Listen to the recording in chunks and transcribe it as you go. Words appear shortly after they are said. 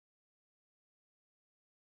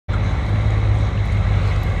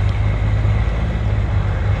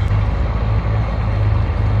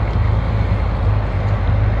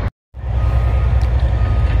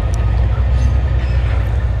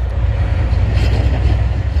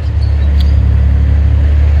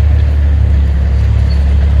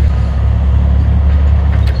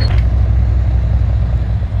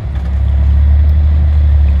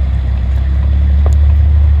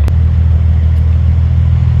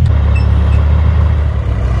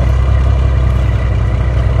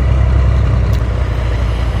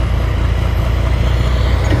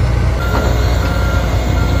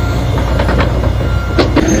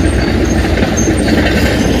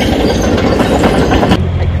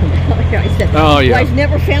Oh yeah. Well,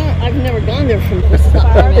 I've never gone there from this. It's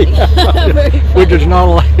not very funny. Which is not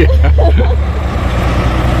like. Yeah.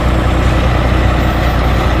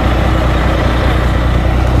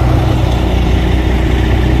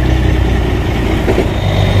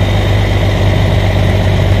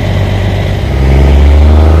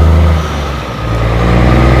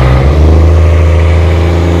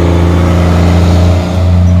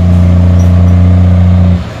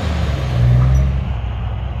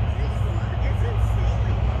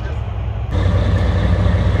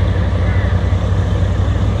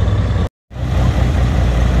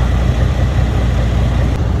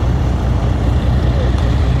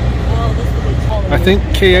 I think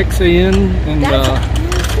KXAN and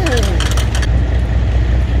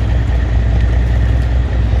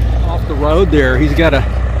off the road there. He's got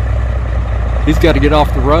to get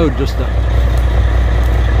off the road just to.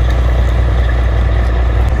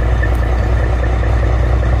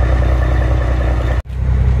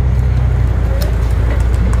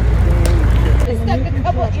 It's stuck a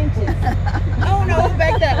couple inches. Oh no,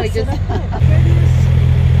 back that way. Just. I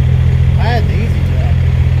had the easy job.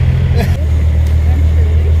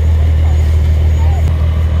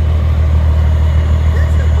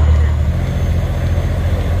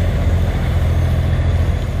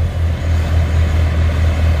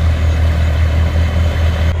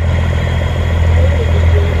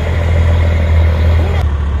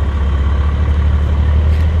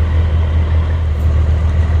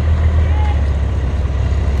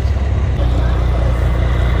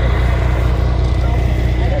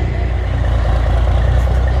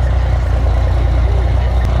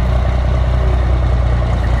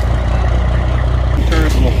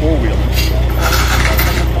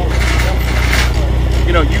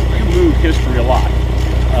 You know, you move history a lot.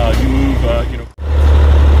 You move, you know.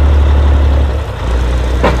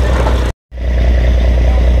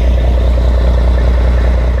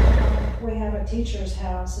 We have a teacher's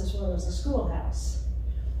house as well as a schoolhouse.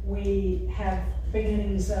 We have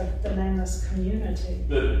beginnings of the Nameless community.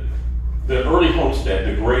 The early homestead,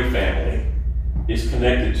 the Gray family, is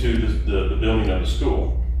connected to the building of the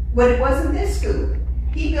school. But it wasn't this school.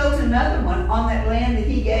 He built another one on that land that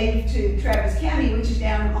he gave to Travis County, which is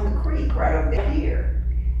down on the creek right over there here.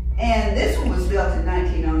 And this one was built in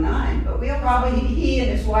 1909, but he and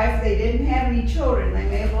his wife, they didn't have any children. They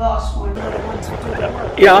may have lost one.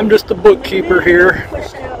 Yeah, I'm just a bookkeeper here.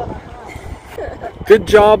 Good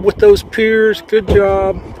job with those piers. Good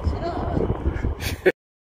job.